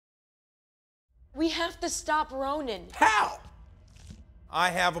We have to stop Ronan. How? I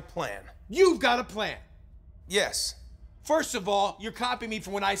have a plan. You've got a plan. Yes. First of all, you're copying me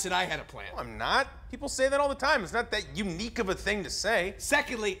from when I said I had a plan. No, I'm not. People say that all the time. It's not that unique of a thing to say.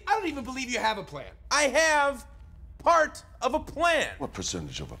 Secondly, I don't even believe you have a plan. I have part of a plan. What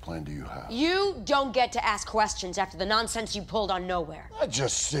percentage of a plan do you have? You don't get to ask questions after the nonsense you pulled on Nowhere. I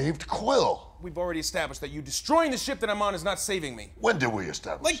just saved Quill. We've already established that you destroying the ship that I'm on is not saving me. When did we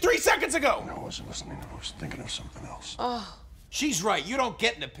establish? Like 3 seconds ago! No, I wasn't listening. I was thinking of something else. Oh. She's right. You don't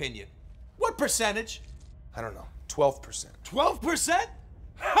get an opinion. What percentage? I don't know. 12%. 12%?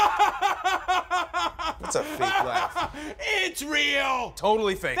 That's a fake laugh. It's real!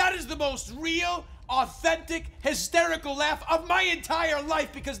 Totally fake. That is the most real, authentic, hysterical laugh of my entire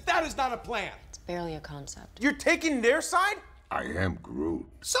life because that is not a plan. It's barely a concept. You're taking their side? I am Groot.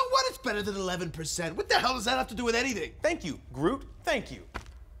 So what? It's better than 11%. What the hell does that have to do with anything? Thank you, Groot. Thank you.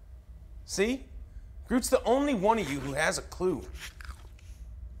 See? Groot's the only one of you who has a clue.